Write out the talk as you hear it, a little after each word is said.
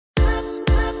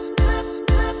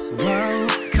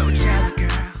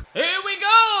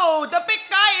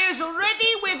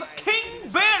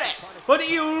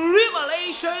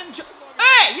Elimination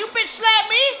Hey you bitch slap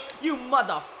me You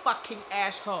motherfucking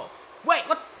asshole 喂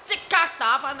我即刻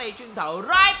打返你轉頭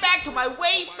Ryback 同埋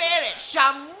Barrett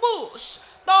Sheamus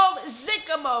Dolph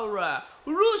Ziggler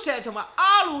Rusev 同埋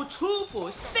阿魯楚夫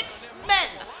 6 men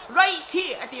right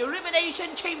here at the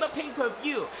Elimination Chamber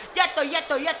pay-per-view 1對1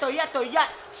對1對1對1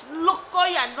 6個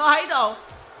人我喺度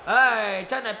唉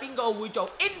真係邊個會做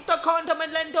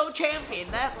Intercontinental Champion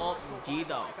呢？我唔知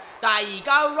道但係而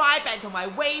家 Ryback 同埋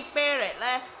Barrett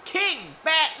呢 King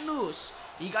Bad News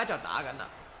而家就打緊啦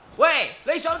喂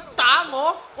你想打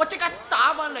我？我即刻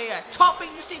打返你啊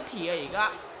Chopping City 啊而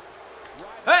家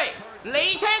嘿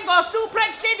你聽過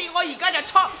Suplex City 我而家就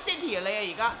Chop City 啊你啊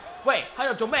而家喂喺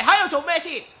度做咩？喺度做咩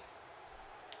先？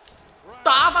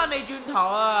打返你轉頭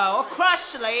啊！我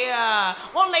crush 你啊！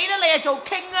我理得你係做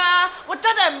king 啊！我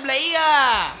真係唔理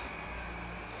啊！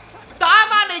打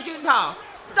返你轉頭，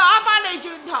打返你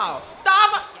轉頭，打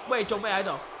返喂做咩喺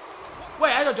度？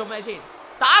喂喺度做咩先？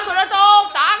打佢啦都，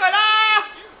打佢啦！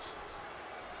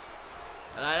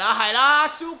嚟啦係啦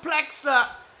 ，Suplex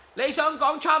啦！你想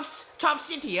講 Chop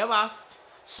City 啊嘛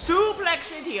 ？Suplex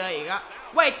City 啦而家，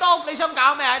喂 Dolph 你想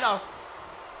搞咩喺度？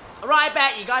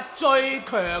 Ryback 而家最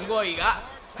強喎而家，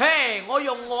嘿！我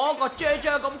用我個啫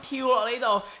啫咁跳落你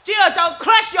度，之後就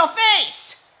crush your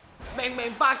face， 明唔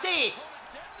明白先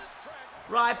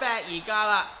 ？Ryback 而家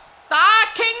啦，打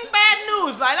King Bad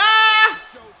News 嚟啦，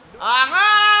行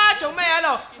啦！做咩喺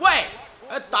度？喂，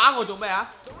打我做咩啊？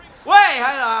喂，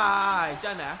喺度，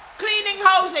真係啊 ！Cleaning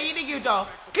house 呢啲叫做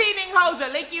cleaning house，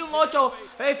 你叫我做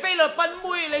菲律賓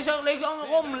妹，你講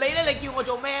我唔理咧，你叫我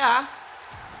做咩啊？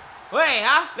喂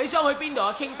嚇，你想去邊度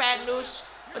啊 ？King Bad News，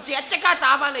 我即刻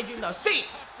打返你轉頭先。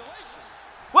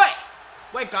喂，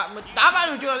打返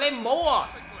佢轉頭，你唔好喎，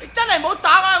你真係唔好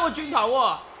打返我轉頭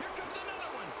喎。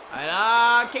係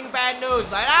啦 ，King Bad News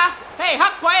嚟啦，嘿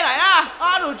黑鬼嚟啦，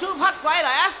阿魯楚黑鬼嚟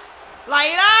啊，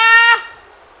嚟啦！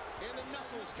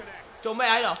做咩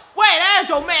喺度？喂，你喺度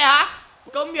做咩啊？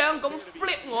咁樣咁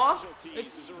flip 我，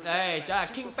誒真係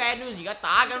King Bad News 而家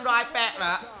打緊 Ryback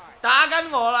啦。打緊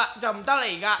我啦，就唔得啦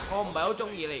而家，我唔係好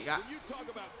中意你而家。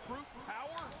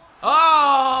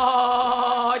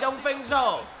Oh, I don't think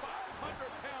so.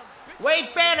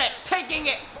 Barrett taking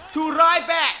it to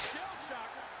Ryback.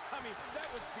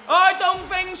 I don't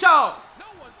think so.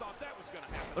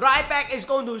 Ryback is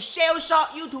going to shell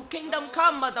shock you to kingdom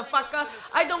come, motherfucker.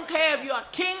 I don't care if you are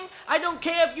king. I don't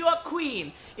care if you are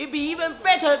queen. It'd be even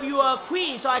better if you are a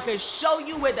queen, so I can show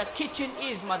you where the kitchen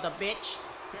is, mother bitch.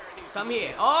 Come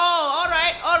here. Oh, all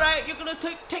right. You're gonna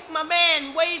take my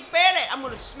man, Barrett. I'm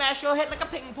gonna smash your head like a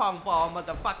ping pong ball,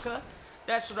 motherfucker.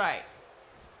 That's right.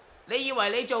 你以為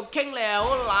你做 king 你係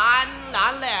好懶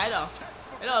叻喺度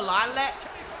懶叻？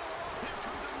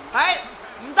係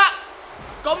唔得，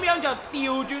咁樣就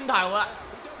調轉頭啦。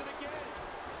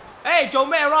誒，做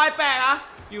咩 Ryback 啊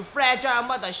 ？You fragile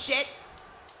mother shit.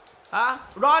 嚇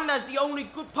 ，Ronda's the only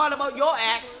good part about your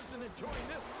act.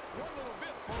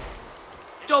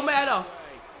 做咩喺度？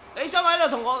你想喺度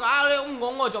同我搞？你咁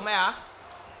拱我做咩啊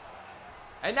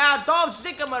 ？And now Dolph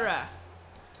Ziggler,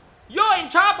 you're in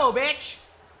trouble, bitch.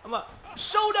 I'm a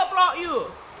shoulder block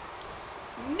you,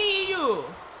 knee you.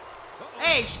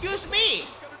 Hey, excuse me.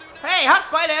 Hey, 黑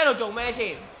鬼你喺度做咩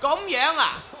先？咁樣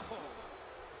啊？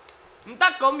唔得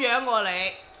咁樣喎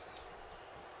你。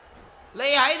你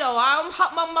喺度啊？咁黑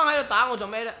掹掹喺度打我做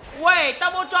咩咧？喂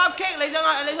 ，double drop kick， 你想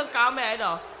搞咩喺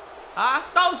度？Huh?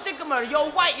 Dolph Ziggler,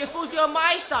 you're white. You're supposed to be on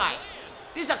my side.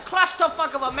 This is a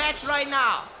clusterfuck of a match right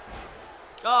now.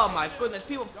 Oh my goodness,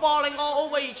 people falling all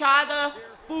over each other.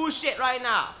 Bullshit right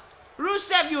now.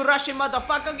 Rusev, you Russian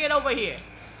motherfucker, get over here.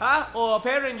 Huh? Or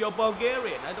apparently you're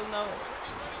Bulgarian. I don't know.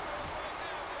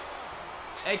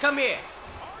 Hey, come here.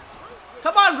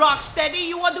 Come on, Rocksteady.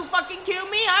 You want to fucking kill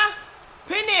me, huh?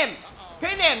 Pin him.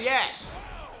 Pin him, yes.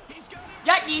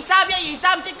 1、2、3， 1、2、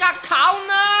3，即刻砍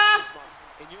啦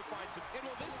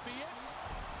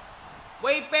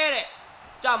！Barrett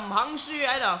就唔肯輸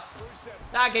喺度，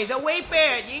但係其實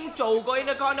Barrett 已經做過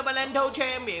Intercontinental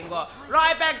Champion 喎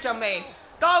 ，Ryback 就未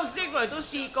 ，Dolph Ziggler 都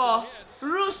試過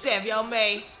 ，Rusev 又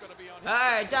未，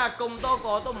唉，真係咁多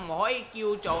個都唔可以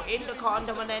叫做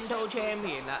Intercontinental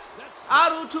Champion 啦。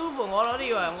阿魯楚夫我都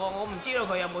以為我唔知道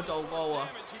佢有冇做過喎，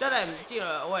真係唔知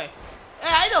道。喂，你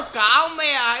喺度搞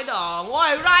咩啊？喺度，我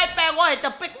係 Ryback， 我係 the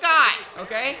big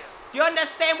guy，OK？ You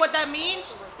understand what that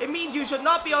means? It means you should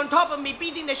not be on top of me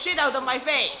beating the shit out of my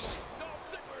face.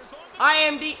 I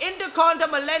am the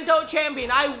Intercontinental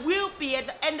Champion. I will be at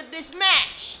the end of this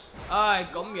match. 唉，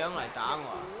咁樣嚟打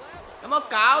我，有冇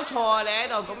搞錯啊？你喺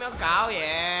度咁樣搞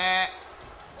嘢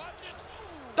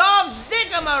 ，Dolph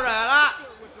Ziggler 啦，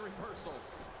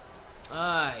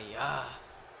哎呀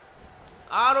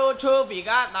 ，R-Truth 而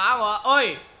家打我，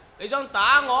喂，你想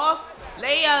打我？你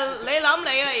諗你啦，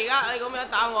而家你咁樣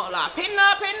打我，嗱拼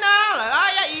啦，嚟啦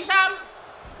，1、2、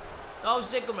3，Dolph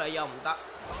Ziggler又唔得。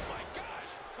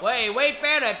喂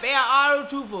 ，Barrett 俾阿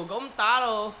R-Truth 咁打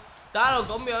到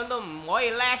咁樣都唔可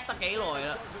以 last 得幾耐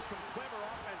啦。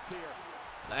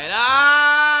嚟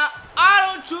啦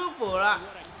 ，R-Truth 啦，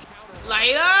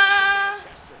嚟啦，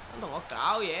咁同我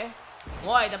搞嘢，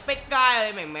我係就逼街啊，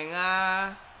你明唔明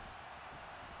啊？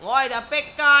我係就逼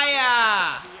街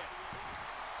啊！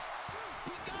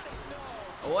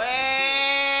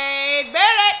喂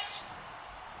 ，Barrett，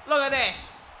 look at this，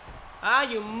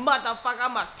 you motherfucker,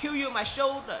 I'ma kill you my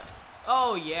shoulder.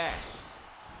 Oh yes,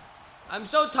 I'm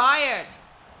so tired.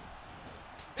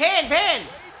 Pin.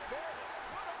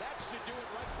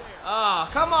 Oh,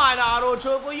 come on,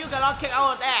 R-Truth, you cannot kick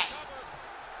out of that.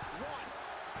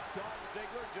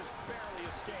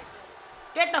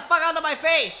 Get the fuck out of my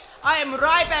face! I am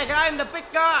Ryback and I am the big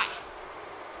guy.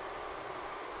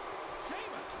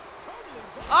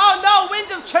 Oh no,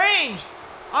 winds of change!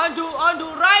 Onto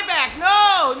Ryback.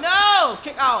 No!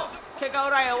 Kick out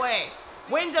right away.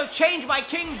 Winds of change by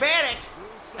King Barrett.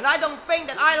 And I don't think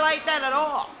that I like that at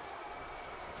all.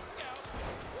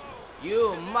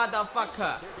 You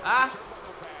motherfucker. Huh?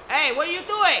 Hey, what are you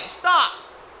doing? Stop!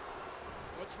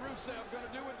 What's Rusev gonna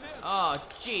do with this? Oh,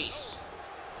 jeez.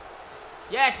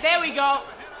 Yes, there we go.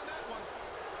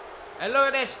 And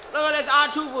look at this.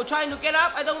 R-Truth trying to get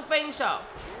up? I don't think so.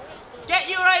 Get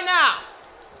you right now.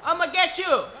 I'ma get you. I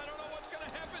don't know what's gonna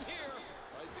happen here.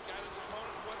 Tyson got his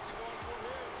opponent. What's he going for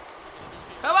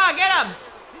here? Come on, get him.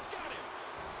 He's got him.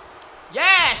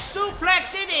 Yes, Suplex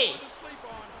City. To sleep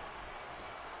on.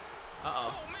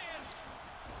 Uh-oh. Oh man.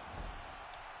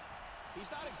 He's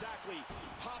not exactly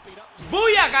popping up to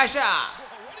Booyah, Gasha.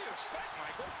 What do you expect,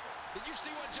 Michael? Did you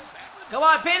see what just happened? Come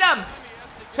on, pin him.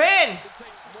 Pin. It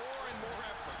takes more and more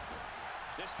effort.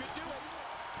 This could do it.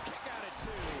 Kick out at 2.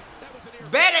 That was an ear.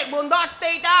 Barrett will not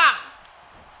stay down.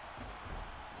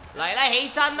 嚟啦，起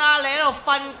身啦！你喺度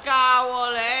瞓覺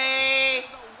喎你。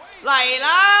嚟啦！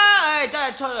唉，真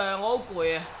係出嚟我好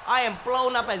攰啊 ！I am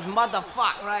blown up as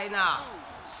motherfuck right now.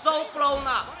 So blown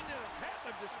up.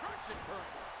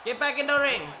 Get back in the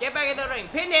ring.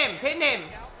 Pin him.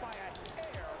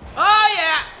 Oh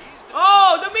yeah.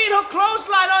 Oh, the mid-hook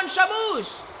clothesline on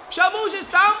Sheamus. Sheamus is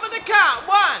down for the count.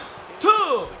 1,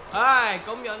 2. 唉，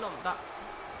咁樣都唔得。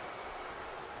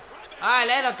唉，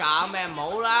你喺度搞咩？唔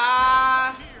好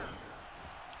啦。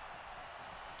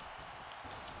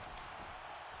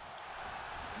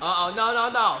Uh-oh, no,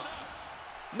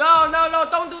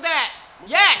 don't do that.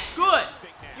 Yes, good.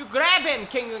 You grab him,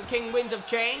 King Winds of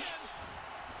Change.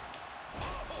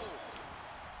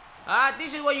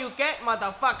 This is what you get,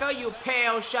 motherfucker, you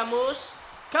pale Sheamus.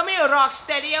 Come here,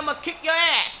 Rocksteady, I'ma kick your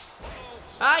ass.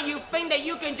 You think that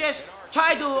you can just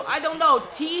try to, I don't know,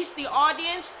 tease the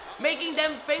audience, making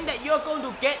them think that you're going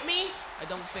to get me? I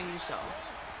don't think so.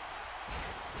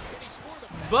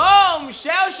 Boom!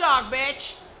 Shell shock,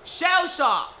 bitch! Shell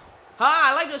shock!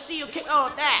 I'd like to see you kick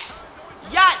out of that.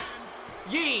 1,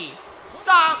 2,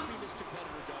 3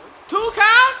 2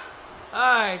 count?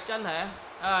 唉，真係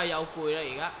啊，又攰啦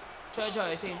而家，出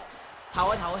去先，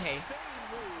唞一唞氣，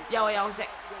休一休息，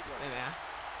明唔明啊？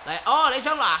嚟，哦，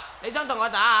你想同我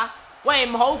打啊？喂，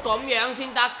唔好咁樣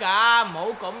先得㗎，唔好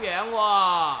咁樣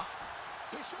喎。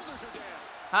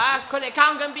佢哋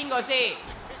count 緊邊個先？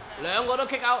兩個都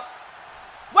kick out。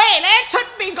喂，你喺出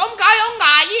邊咁搞有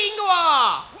牙煙㗎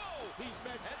喎！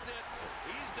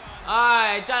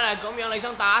唉，真係咁樣，你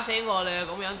想打死我，你就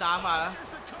咁樣打法啦。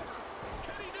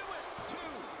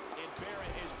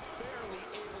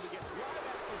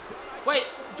喂，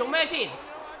做咩先？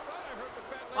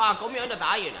哇，咁樣就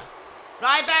打完啦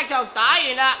 ！Ryback 就打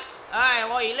完啦，唉，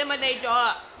我 eliminate 咗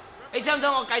啦。你想唔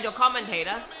想我繼續 commentate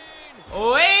啦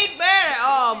 ？Wait, Barrett!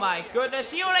 Oh my goodness!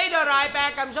 See you later,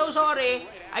 Ryback. I'm so sorry.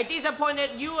 I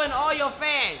disappointed you and all your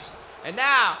fans. And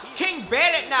now, King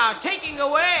Barrett now taking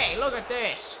away. Look at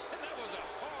this.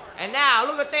 And now,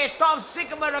 look at this. Dolph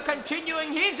Ziggler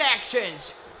continuing his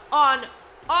actions on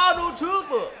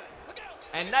R-Truth.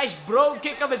 And nice bro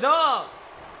kick of his own.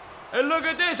 And look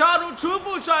at this.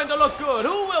 R-Truth trying to look good.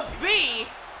 Who will be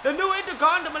the new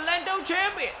Intercontinental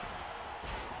Champion?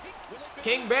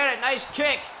 King Barrett, nice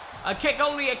kick. A kick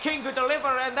only a king could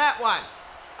deliver in that one.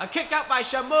 A kick out by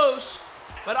Sheamus.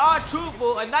 But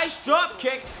R-Truth, a nice drop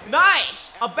kick.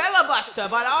 Nice! A Bella Buster,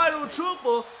 but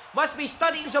R-Truth must be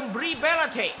studying some Brie Bella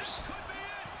tapes.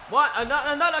 What?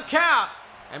 Another count.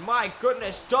 And my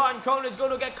goodness, John Cone is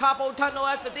going to get carpal tunnel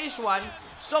after this one.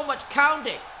 So much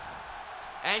counting.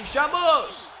 And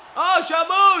Sheamus Oh,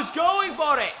 Sheamus going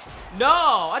for it.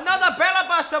 No, another Bella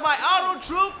Buster by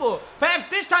R-Truth. Perhaps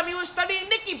this time he was studying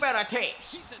Nikki Bella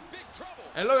tapes.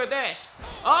 And look at this.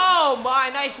 Oh my,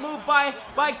 nice move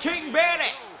by King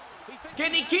Barrett.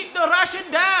 Can he keep the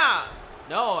Russian down?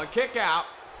 No, a kick out.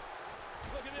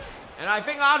 And I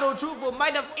think R-Truth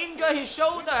might have injured his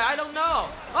shoulder. I don't know.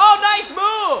 Oh, nice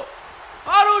move.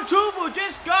 R-Truth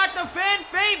just got the fan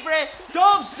favorite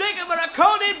Dolph Ziggler with a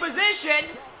cone-in position.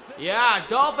 Yeah,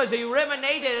 Dolph is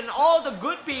eliminated and all the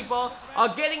good people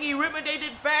are getting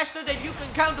eliminated faster than you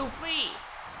can count to 3.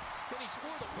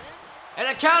 And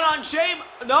a count on shame.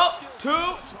 No,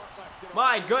 2.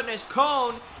 My goodness,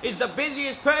 Cone is the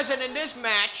busiest person in this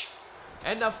match.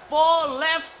 And the 4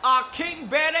 left are King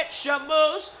Barrett,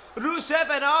 Sheamus, Rusev,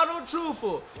 and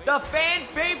R-Truth. The fan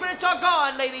favorites are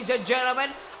gone, ladies and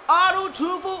gentlemen.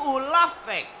 R-Truth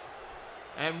laughing.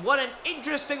 And what an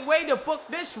interesting way to book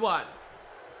this one.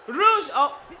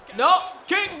 Oh, no,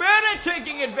 King Barrett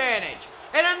taking advantage.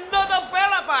 And another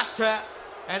Bella Buster.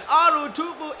 And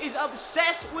R-Truth is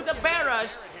obsessed with the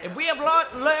bearers. If we have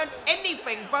learned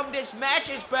anything from this match,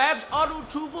 is perhaps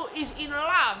R-Truth is in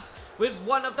love with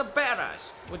one of the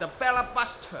bearers, with the Bella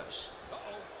Busters.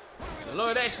 Look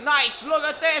at this, nice, look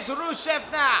at this, Rusev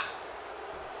now.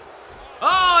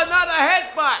 Oh, another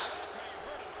headbutt.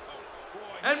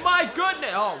 And my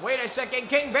goodness, oh, wait a second,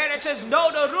 King Barrett says no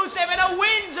to Rusev, and a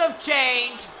winds of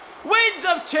change. Winds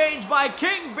of change by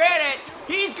King Barrett.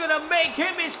 He's gonna make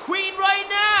him his queen right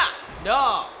now.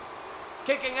 No.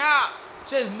 Kicking out.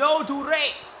 Says no to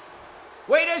rape.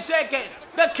 Wait a second.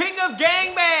 The king of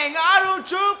gangbang,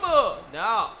 R-Truth.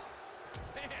 No.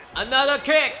 Another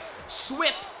kick.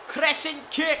 Swift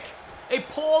crescent kick. A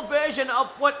poor version of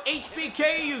what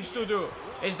HBK used to do.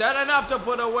 Is that enough to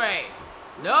put away?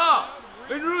 No.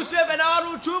 And Rusev and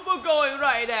R-Truth going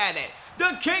right at it.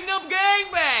 The king of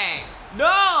gangbang.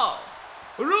 No.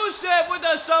 Rusev with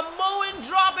a Samoan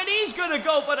drop, and he's gonna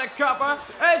go for the cover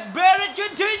as Barrett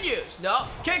continues. No,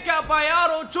 kick out by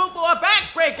R-Truth, a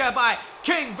backbreaker by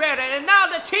King Barrett, and now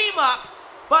the team up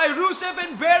by Rusev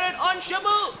and Barrett on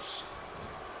Sheamus.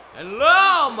 And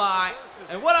oh my,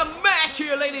 and what a match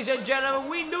here, ladies and gentlemen.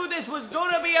 We knew this was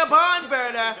gonna be a barn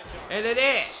burner, and it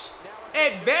is.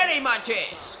 It very much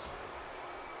is.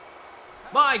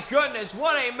 My goodness,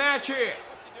 what a match here.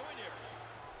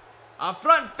 A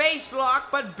front face lock,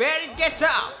 but Barrett gets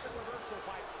out.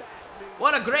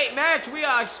 What a great match we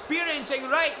are experiencing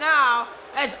right now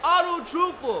as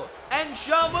R-Truth and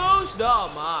Sheamus.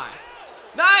 Oh my.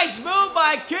 Nice move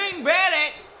by King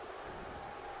Barrett.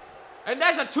 And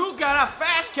that's a 2 count, a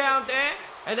fast count there.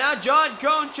 And now John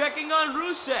Cone checking on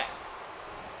Rusev.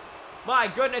 My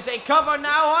goodness, a cover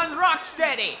now on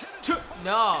Rocksteady. 2.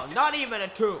 No, not even a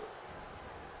 2.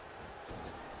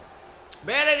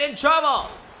 Barrett in trouble.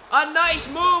 A nice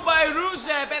move by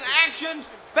Rusev, and action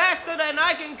faster than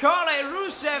I can call it.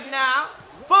 Rusev now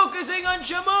focusing on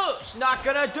Sheamus. Not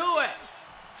gonna do it.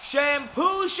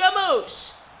 Shampoo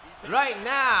Sheamus. Right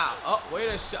now. Oh, wait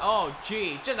a second. Oh,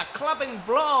 gee. Just a clubbing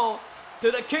blow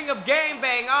to the king of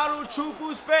gangbang,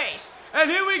 R-Truth's face. And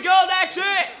here we go. That's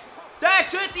it.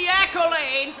 That's it. The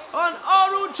accolade on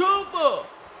R-Truth.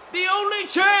 The only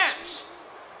chance.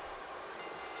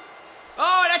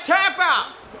 Oh, and a tap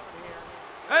out.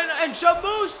 And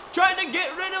Sheamus trying to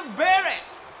get rid of Barrett.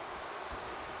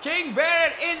 King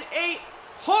Barrett in a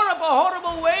horrible,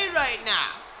 horrible way right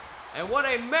now. And what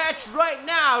a match right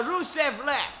now. Rusev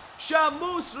left.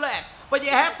 Sheamus left. But you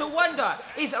have to wonder,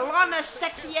 is Lana's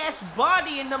sexy-ass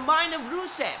body in the mind of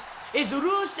Rusev? Is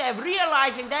Rusev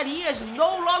realizing that he is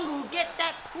no longer get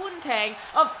that poontang,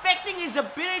 affecting his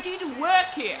ability to work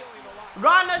here?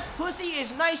 Lana's pussy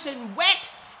is nice and wet,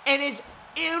 and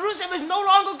Rusev is no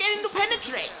longer getting to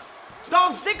penetrate.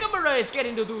 Dolph Ziggler is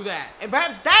getting to do that. And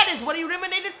perhaps that is what he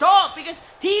eliminated Dolph, because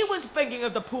he was thinking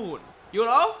of the poon. You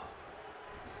know?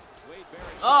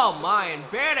 Oh my, and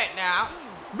Barrett now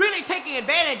really taking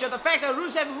advantage of the fact that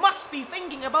Rusev must be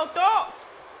thinking about Dolph.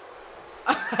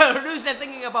 Rusev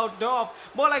thinking about Dolph.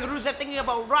 More like Rusev thinking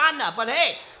about Rana. But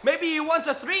hey, maybe he wants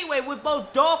a 3-way with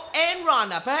both Dolph and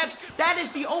Rana. Perhaps that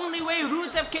is the only way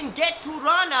Rusev can get to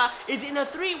Rana, is in a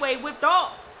 3-way with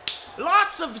Dolph.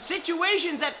 Lots of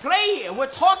situations at play here. We're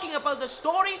talking about the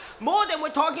story more than we're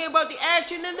talking about the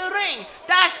action in the ring.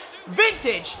 That's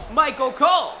vintage Michael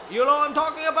Cole. You know what I'm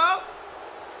talking about?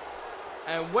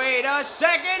 And wait a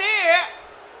second here.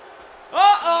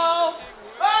 Uh-oh.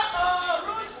 Uh-oh,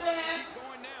 Rusev.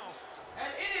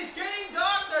 And it is getting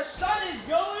dark. The sun is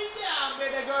going down,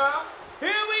 baby girl.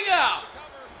 Here we go.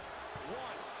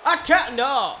 A count.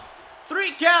 No.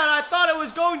 3 count. I thought it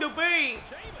was going to be.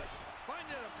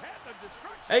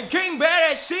 And King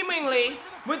Barrett seemingly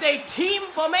with a team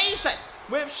formation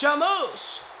with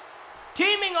Sheamus.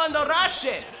 Teaming on the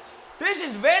Russian. This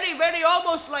is very, very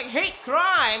almost like hate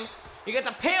crime. You got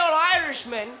the pale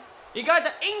Irishman. You got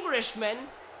the Englishman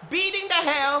beating the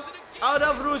hell out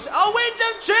of Rusev. Oh, winds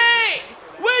of change!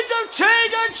 Winds of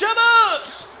change on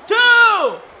Sheamus!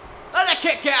 2! And a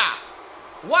kick out.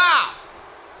 Wow.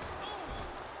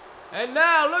 And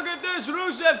now look at this.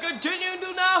 Rusev continuing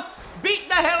to now beat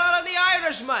the hell out of the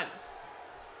Irishman.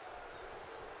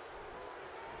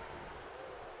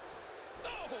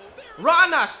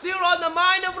 Rana still on the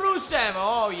mind of Rusev.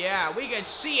 Oh yeah, we can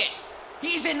see it.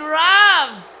 He's in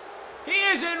love. He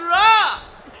is in love.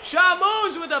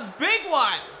 Sheamus with a big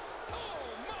one.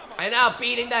 And now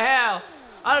beating the hell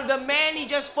out of the man he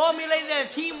just formulated a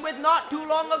team with not too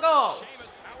long ago.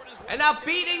 And now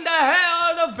beating the hell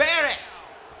out of Barrett.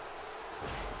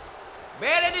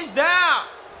 Barrett is down.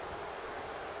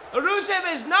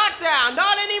 Rusev is not down.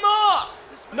 Not anymore.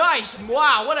 Nice.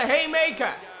 Wow, what a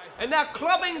haymaker. And now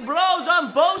clubbing blows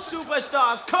on both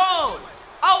superstars. Cone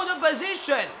out of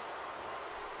position.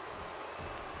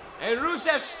 And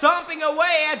Rusev stomping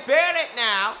away at Barrett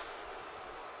now.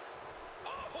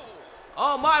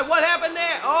 Oh my, what happened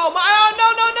there? Oh my, oh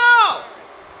no, no, no!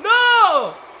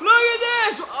 No! Look at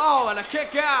this! Oh, and a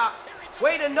kick out.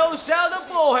 Way to no-sell the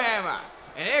bullhammer.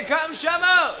 And here comes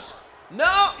Sheamus.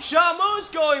 No, Sheamus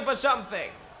going for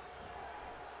something.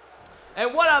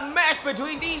 And what a match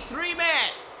between these three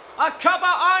men. A cover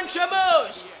on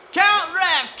Sheamus. Count,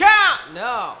 ref, count.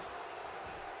 No.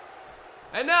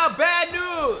 And now bad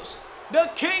news.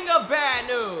 The king of bad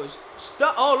news.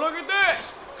 Oh, look at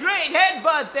this. Great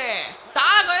headbutt there.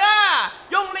 打佢啦，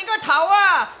用你個頭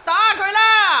啊，打佢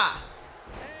啦。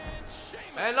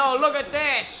And oh, look at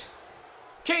this.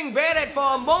 King Barrett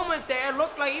for a moment there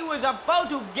looked like he was about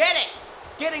to get it.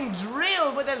 Getting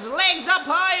drilled with his legs up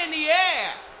high in the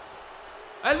air.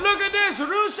 And look at this.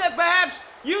 Rusev perhaps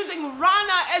using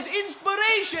Rana as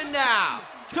inspiration now.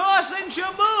 Tossing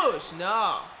Sheamus.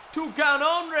 No. 2 count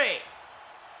only.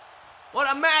 What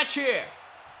a match here.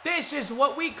 This is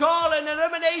what we call an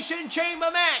Elimination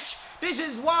Chamber match. This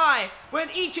is why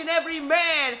when each and every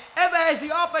man ever has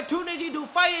the opportunity to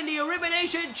fight in the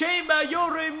Elimination Chamber,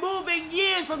 you're removing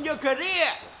years from your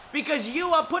career. Because you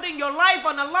are putting your life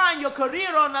on the line, your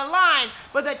career on the line,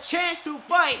 for the chance to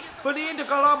fight for the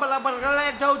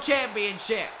Intercontinental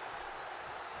Championship.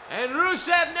 And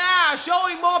Rusev now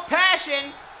showing more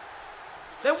passion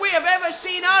than we have ever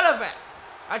seen out of it.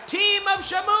 A team of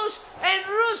Sheamus and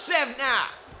Rusev now.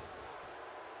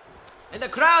 And the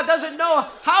crowd doesn't know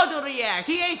how to react.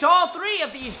 He hates all three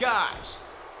of these guys.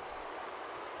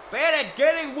 Barrett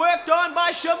getting worked on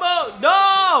by Sheamus.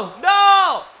 No!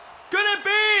 No! Could it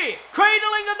be?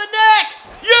 Cradling of the neck!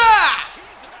 Yeah!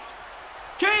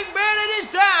 King Barrett is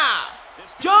down.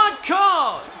 John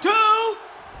Cone, 2,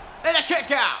 and a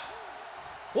kick out.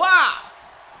 Wow!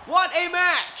 What a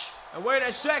match! And wait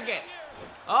a second.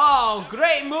 Oh,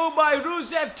 great move by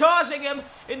Rusev, tossing him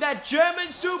in that German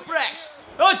suplex.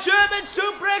 A German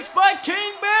suplex by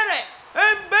King Barrett.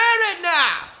 And Barrett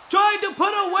now trying to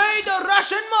put away the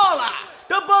Russian Mauler,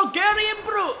 the Bulgarian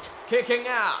brute, kicking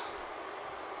out.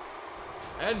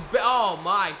 And oh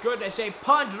my goodness, a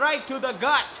punch right to the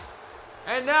gut.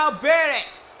 And now Barrett.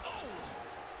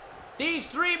 These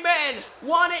three men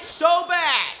want it so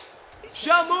bad.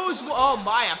 Sheamus, oh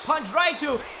my, a punch right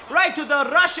to the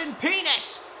Russian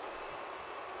penis.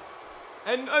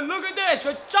 And look at this,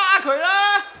 佢揸佢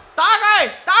啦，打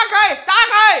佢，打佢，打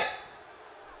佢。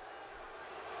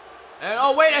And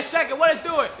oh, wait a second, what is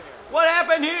doing? What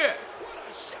happened here?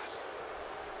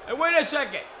 And wait a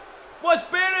second, what's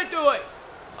Barrett doing?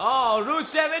 Oh,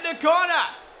 Rusev in the corner,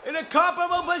 in a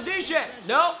comparable position.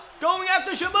 No, going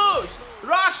after Sheamus.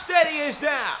 Rocksteady is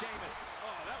down.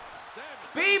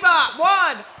 Bebop,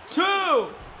 1,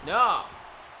 2. No.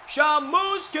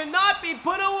 Sheamus cannot be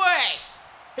put away.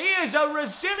 He is a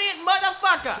resilient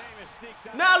motherfucker.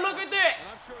 Now look at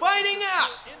this. Fighting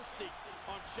out.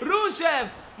 Rusev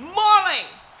mauling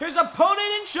his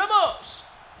opponent in Sheamus.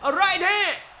 A right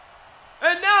hand.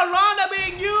 And now Rana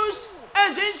being used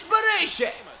as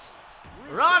inspiration.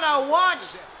 Rana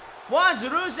wants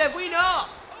Rusev, we know.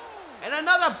 And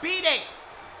another beating.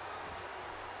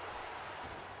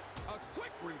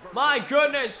 My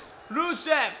goodness,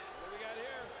 Rusev.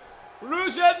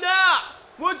 Rusev now.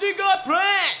 What's he got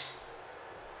planned?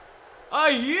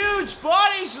 A huge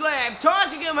body slam,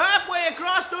 tossing him halfway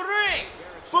across the ring.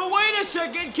 But wait a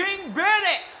second, King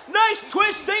Barrett. Nice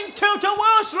twisting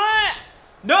tilt-a-whirl slam.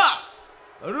 No.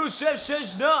 Rusev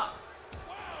says no.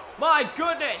 My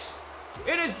goodness.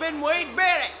 It has been Wade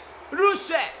Barrett,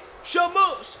 Rusev,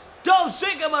 Sheamus, Dolph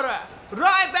Ziggler,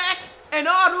 Ryback, and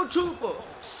R-Truth.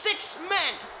 6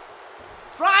 men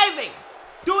thriving,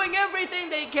 doing everything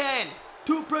they can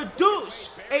to produce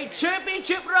a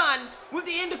championship run with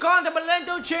the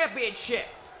Intercontinental Championship.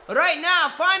 Right now,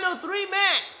 final 3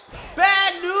 men.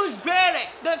 Bad News Barrett,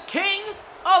 the king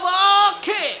of all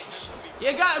kings.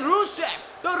 You got Rusev,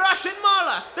 the Russian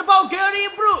Mauler, the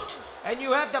Bulgarian Brute. And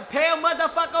you have the pale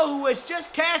motherfucker who was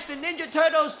just cast in Ninja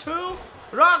Turtles 2,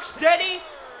 Rocksteady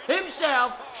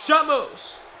himself,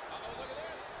 Sheamus.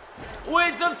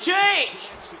 Winds of Change.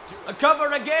 A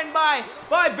cover again by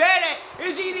Barrett.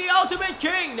 Is he the ultimate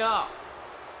king? No.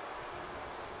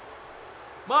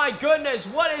 My goodness,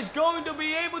 what is going to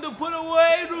be able to put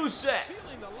away Rusev?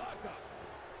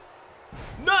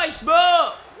 Nice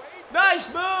move. Nice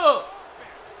move.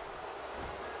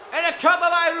 And a cover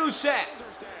by Rusev.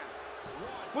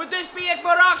 Would this be it for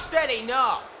Rocksteady?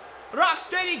 No.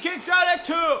 Rocksteady kicks out at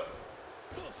 2.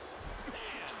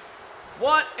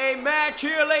 What a match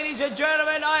here, ladies and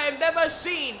gentlemen. I have never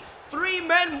seen 3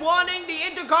 men wanting the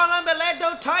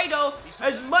Intercontinental title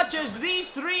as much as these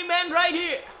 3 men right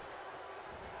here.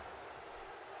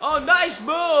 Oh, nice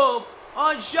move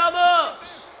on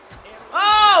Sheamus.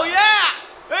 Oh, yeah.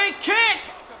 A kick.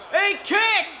 A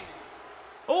kick.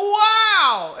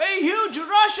 Wow. A huge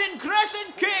Russian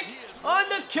crescent kick on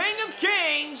the King of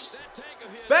Kings.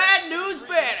 Bad News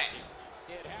Barrett.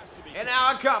 And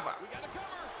now a cover.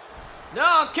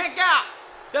 No, kick out.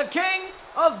 The king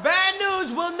of bad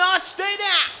news will not stay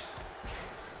down.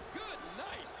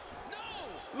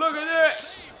 Look at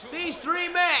this. These 3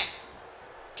 men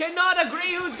cannot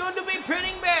agree who's going to be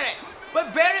pinning Barrett.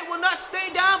 But Barrett will not stay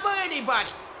down for anybody.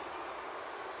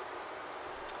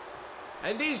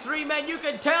 And these 3 men, you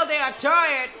can tell they are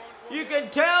tired. You can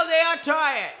tell they are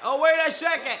tired. Oh, wait a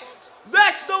second.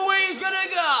 That's the way he's going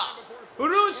to go.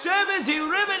 Rusev is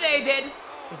eliminated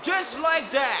just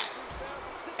like that.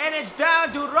 And it's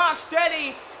down to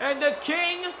Rocksteady and the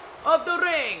king of the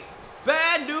ring,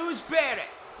 Bad News Barrett.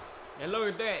 And look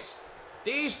at this.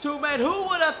 These 2 men, who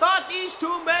would have thought these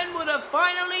 2 men would have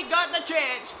finally got the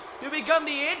chance to become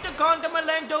the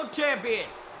Intercontinental Champion?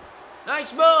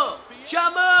 Nice move.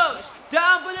 Sheamus,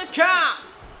 down for the count.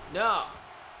 No.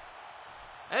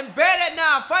 And Barrett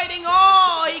now fighting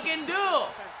all he can do.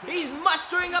 He's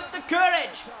mustering up the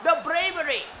courage, the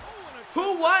bravery.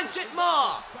 Who wants it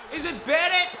more? Is it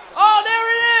Barrett? Oh, there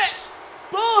it is!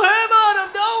 Pull him out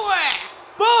of nowhere!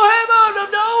 Pull him out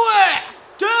of nowhere!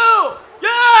 2!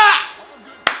 Yeah!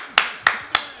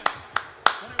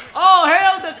 All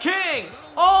hail the king!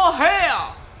 All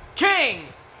hail King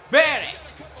Barrett!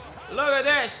 Look at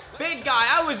this. Big guy.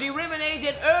 I was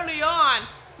eliminated early on.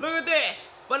 Look at this.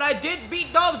 But I did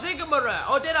beat Dolph Ziggler.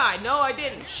 Oh, did I? No, I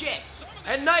didn't. Shit.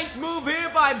 A nice move here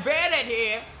by Barrett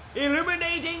here.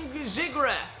 Eliminating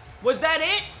Ziggler. Was that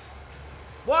it?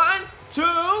 1, 2,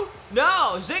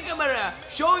 no. Ziggler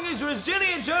showing his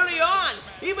resilience early on.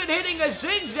 Even hitting a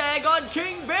zigzag on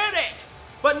King Barrett.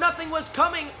 But nothing was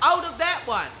coming out of that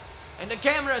one. And the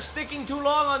camera is sticking too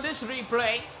long on this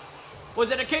replay.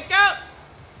 Was it a kick out?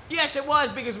 Yes, it was,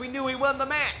 because we knew he won the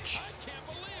match.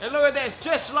 And look at this.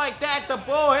 Just like that, the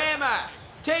bull hammer.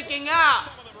 Taking out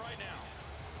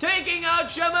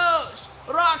Sheamus.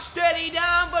 Rocksteady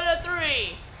down for the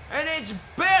 3. And it's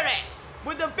Barrett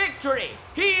with the victory.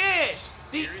 He is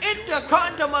the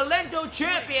Intercontinental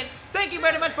Champion. Thank you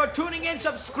very much for tuning in.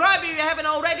 Subscribe if you haven't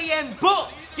already. And boom,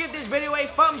 give this video a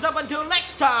thumbs up. Until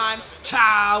next time.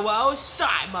 Ciao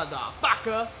outside,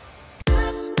 motherfucker.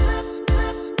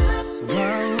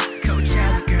 Whoa, coach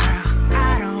other girl.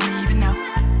 I don't even know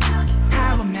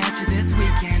how I met you this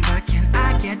weekend. But can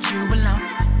I get you alone?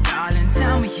 Darling,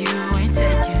 tell me you ain't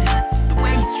taking